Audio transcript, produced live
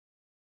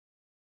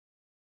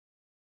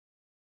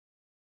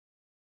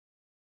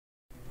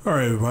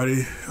Alright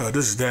everybody,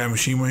 this is Dan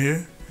Mishima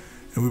here,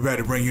 and we're back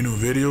to bring you a new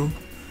video.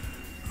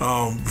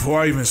 Before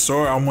I even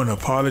start, I want to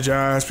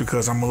apologize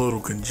because I'm a little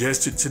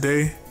congested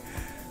today.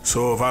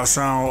 So if I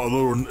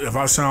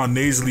sound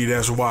nasally,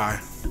 that's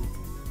why.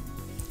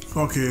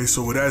 Okay,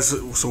 so with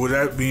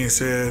that being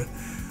said,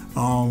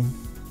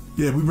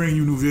 yeah, we bring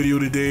you a new video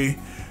today.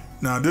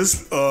 Now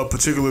this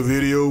particular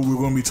video, we're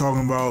going to be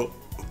talking about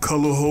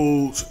color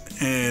holds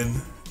and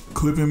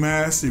clipping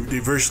masks.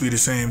 They're virtually the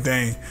same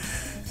thing,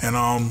 and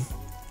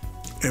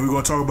we're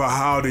going to talk about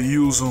how to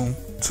use them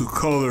to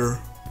color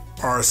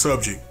our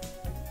subject.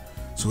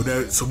 So with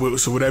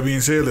that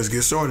being said, let's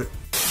get started.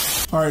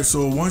 All right,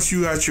 so once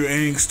you got your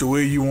inks the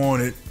way you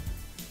want it,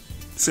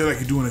 say like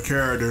you're doing a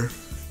character,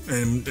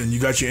 and you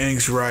got your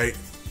inks right,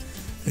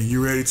 and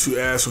you're ready to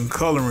add some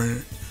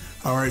coloring.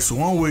 All right, so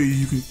one way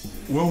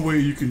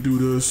you can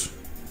do this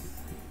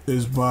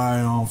is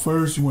by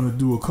first you want to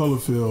do a color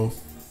fill,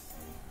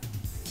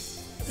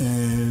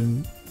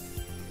 and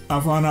I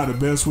found out the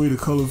best way to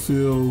color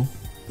fill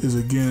is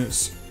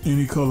against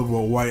any color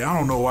but white. I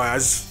don't know why. I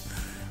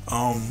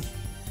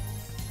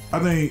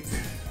think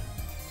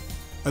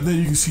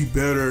you can see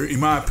better. In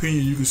my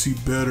opinion, you can see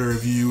better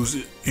if you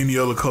use any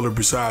other color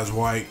besides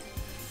white.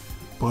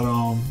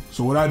 But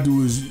so what I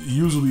do is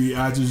usually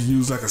I just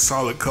use like a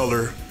solid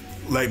color,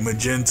 like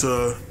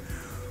magenta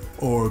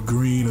or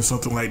green or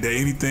something like that.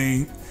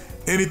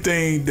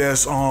 Anything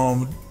that's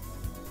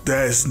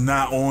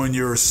not on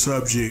your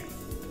subject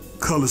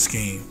color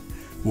scheme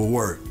will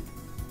work.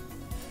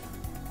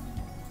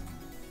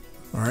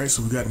 All right,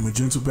 so we got the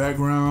magenta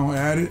background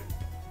added.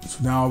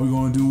 So now all we're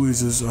gonna do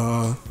is just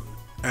we're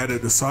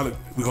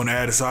gonna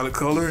add a solid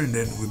color, and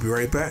then we'll be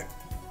right back.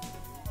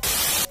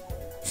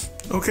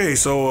 Okay,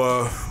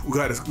 so we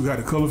got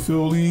the color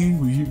fill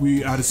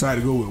in. I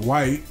decided to go with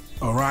white,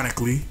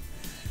 ironically,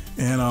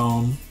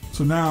 and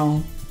so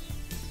now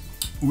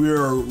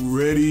we're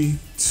ready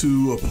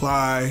to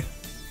apply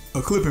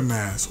a clipping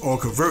mask or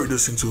convert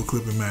this into a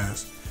clipping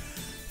mask.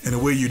 And the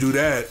way you do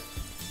that,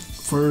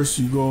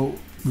 first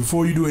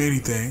before you do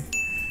anything,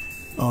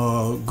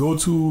 go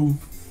to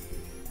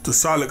the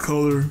solid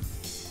color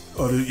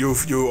or your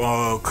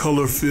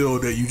color fill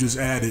that you just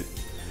added,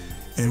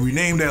 and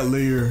rename that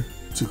layer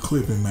to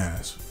clipping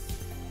mask.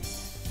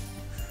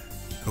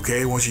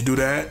 Okay, once you do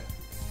that,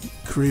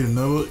 create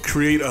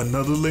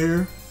another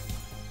layer,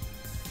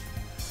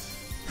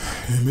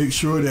 and make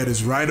sure that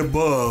it's right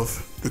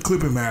above the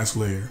clipping mask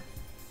layer.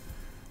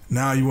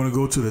 Now you want to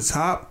go to the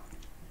top,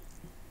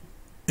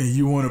 and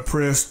you want to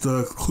press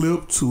the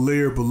clip to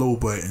layer below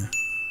button.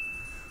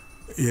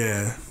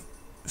 Yeah,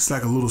 it's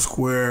like a little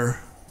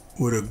square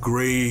with a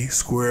gray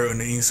square on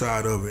the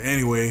inside of it.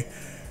 Anyway,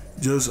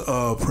 just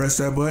press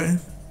that button,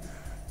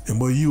 and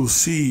what you'll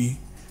see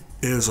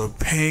is a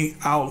paint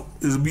out.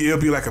 It'll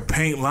be like a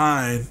paint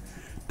line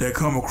that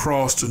come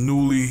across the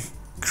newly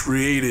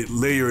created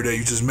layer that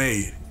you just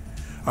made.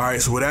 All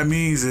right, so what that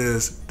means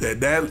is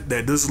that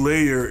this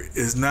layer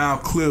is now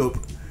clipped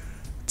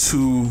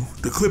to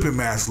the clipping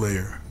mask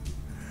layer.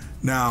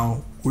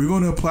 Now we're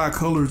going to apply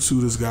color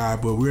to this guy,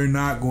 but we're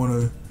not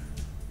going to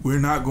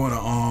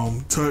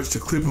touch the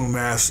clipping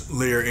mask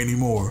layer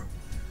anymore.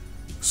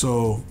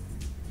 So,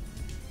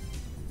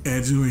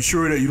 and to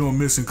ensure that you don't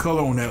miss in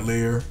color on that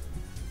layer,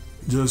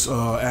 just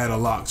add a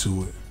lock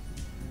to it.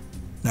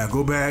 Now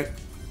go back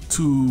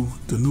to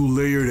the new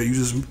layer that you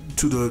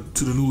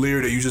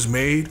just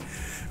made.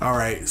 All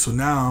right, so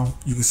now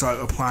you can start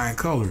applying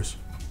colors.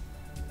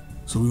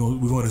 So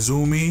we're going to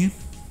zoom in.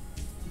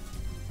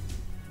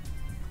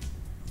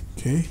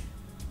 Okay.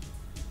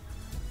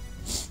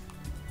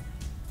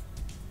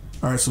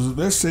 All right, so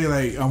let's say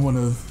like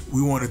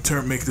we want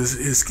to make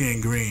his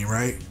skin green,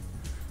 right?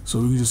 So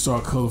we can just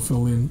start color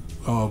filling,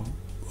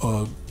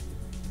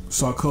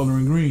 start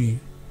coloring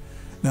green.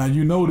 Now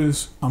you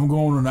notice I'm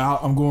going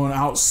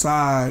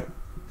outside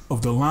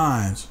of the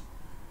lines,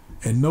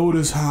 and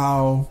notice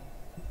how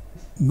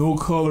no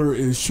color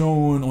is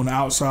shown on the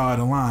outside of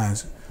the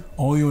lines,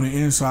 only on the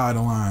inside of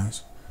the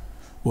lines.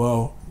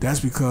 Well, that's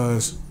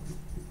because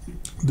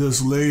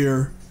this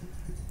layer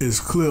is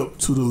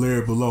clipped to the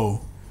layer below.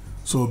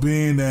 So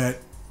being that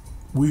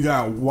we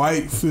got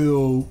white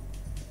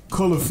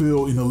color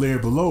fill in the layer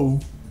below,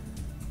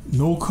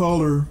 no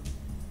color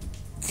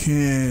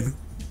can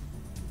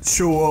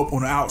show up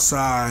on the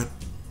outside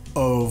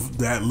of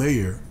that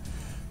layer.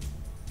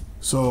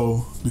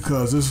 So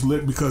because this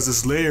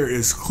layer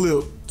is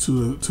clipped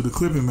to the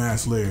clipping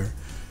mask layer.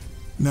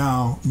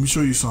 Now let me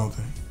show you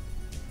something.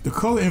 The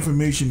color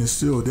information is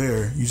still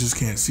there, you just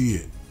can't see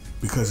it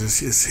because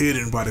it's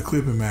hidden by the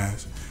clipping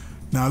mask.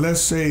 Now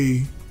let's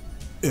say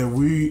if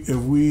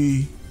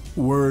we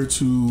were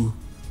to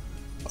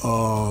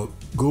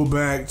go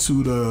back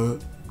to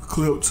the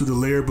clip to the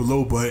layer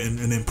below button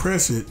and then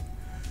press it,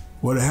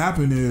 what'll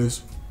happen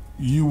is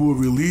you will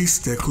release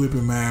that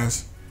clipping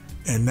mask,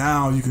 and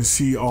now you can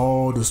see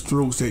all the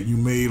strokes that you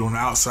made on the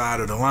outside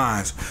of the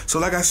lines. So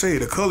like I say,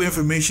 the color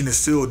information is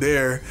still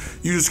there,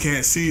 you just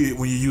can't see it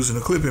when you're using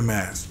the clipping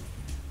mask.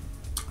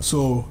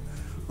 So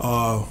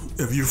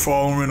if you're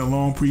following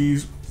along,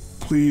 please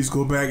please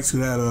go back to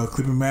that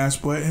clip and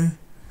mask button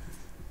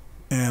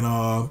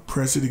and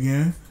press it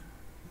again.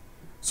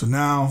 So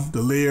now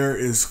the layer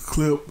is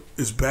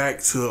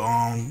back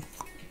to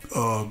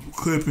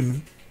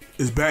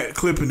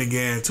clipping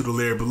again to the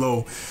layer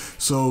below.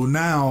 So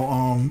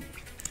now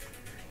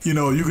you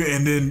know, you can,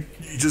 and then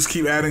you just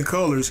keep adding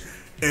colors.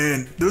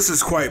 And this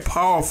is quite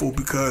powerful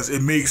because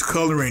it makes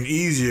coloring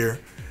easier,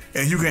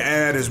 and you can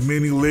add as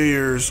many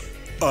layers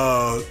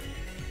to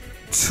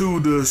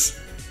this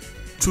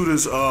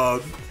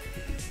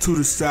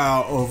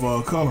style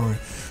of coloring.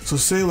 So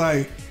say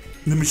like,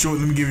 let me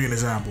give you an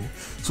example.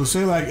 So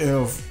say like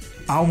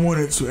if I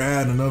wanted to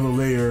add another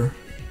layer,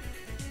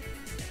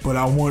 but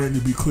I wanted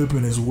to be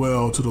clipping as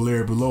well to the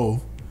layer below.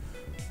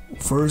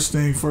 First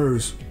thing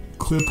first,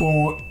 click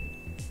on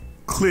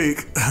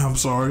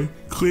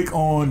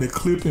the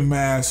clip and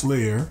mask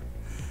layer,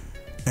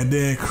 and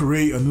then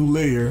create a new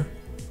layer.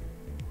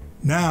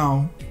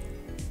 Now,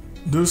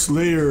 this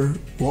layer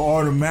will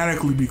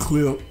automatically be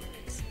clipped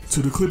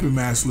to the clip and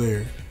mask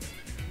layer.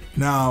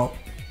 Now,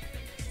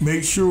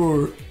 make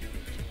sure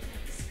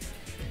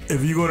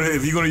if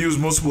you're gonna use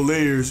multiple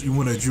layers, you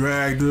want to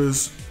drag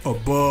this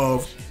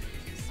above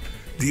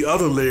the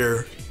other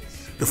layer,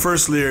 the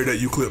first layer that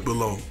you clip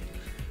below.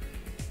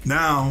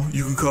 Now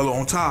you can color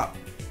on top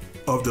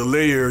of the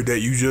layer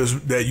that you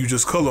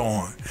just color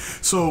on.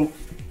 So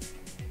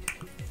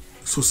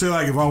say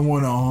like if I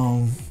want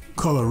to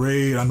color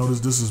red, I know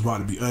this is about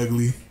to be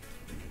ugly,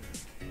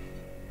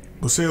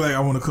 but say like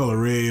I want to color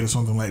red or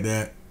something like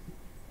that.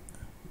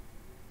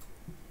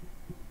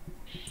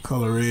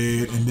 Color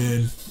red, and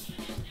then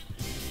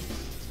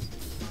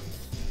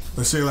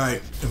let's say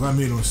like if I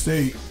made a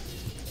mistake,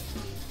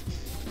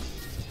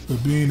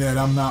 but being that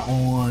I'm not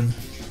on,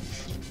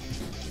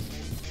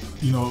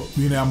 you know,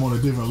 being that I'm on a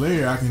different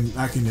layer, I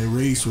can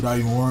erase without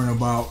even worrying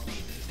about,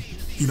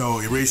 you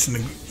know, erasing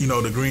the, you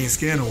know, the green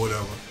skin or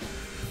whatever.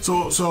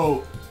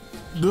 So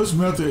this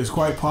method is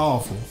quite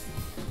powerful.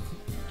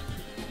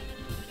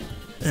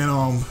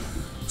 And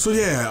so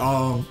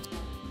yeah,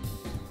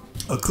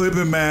 a clip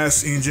and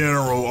mask in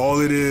general, all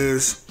it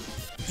is,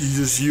 you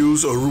just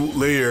use a root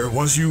layer.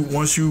 Once you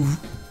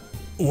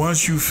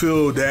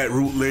fill that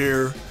root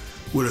layer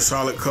with a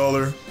solid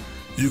color,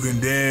 you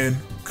can then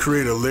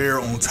create a layer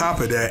on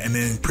top of that, and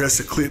then press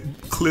the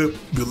clip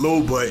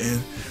below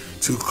button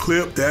to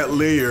clip that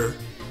layer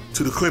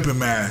to the clipping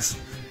mask,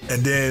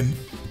 and then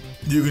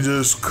you can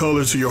just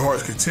color to your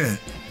heart's content.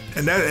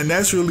 And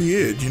that's really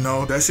it. You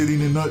know, that's it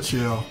in a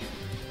nutshell.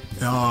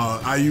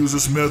 I use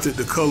this method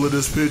to color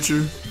this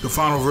picture, the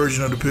final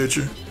version of the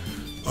picture.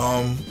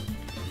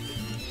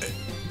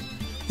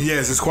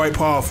 Yes, it's quite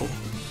powerful.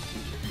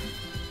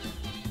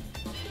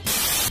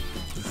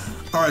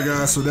 Alright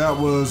guys, so that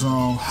was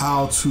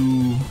how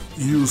to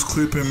use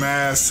clip and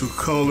mask to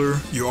color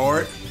your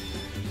art.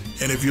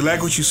 And if you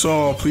like what you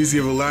saw, please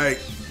give a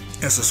like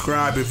and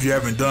subscribe if you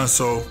haven't done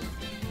so.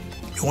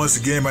 And once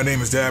again, my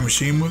name is Dad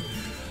Mishima.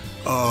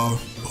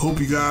 Hope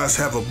you guys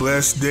have a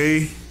blessed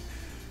day.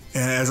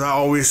 And as I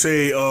always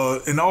say,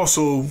 and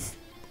also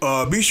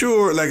be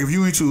sure, like if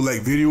you into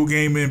like video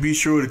gaming, be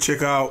sure to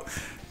check out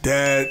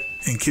Dad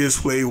and Kids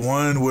Play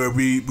 1, where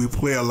we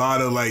play a lot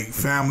of like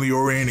family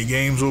oriented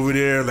games over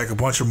there, like a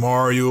bunch of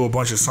Mario, a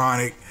bunch of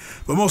Sonic,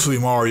 but mostly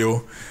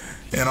Mario,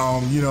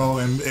 and you know,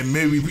 and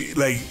maybe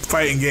like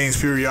fighting games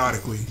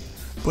periodically.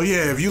 But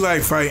yeah, if you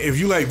like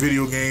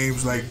video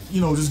games, like,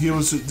 you know, just give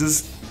us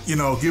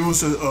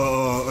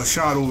a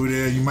shot over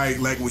there. You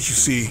might like what you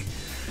see.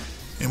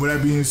 And with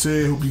that being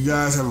said, hope you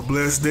guys have a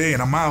blessed day,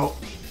 and I'm out.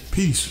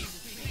 Peace.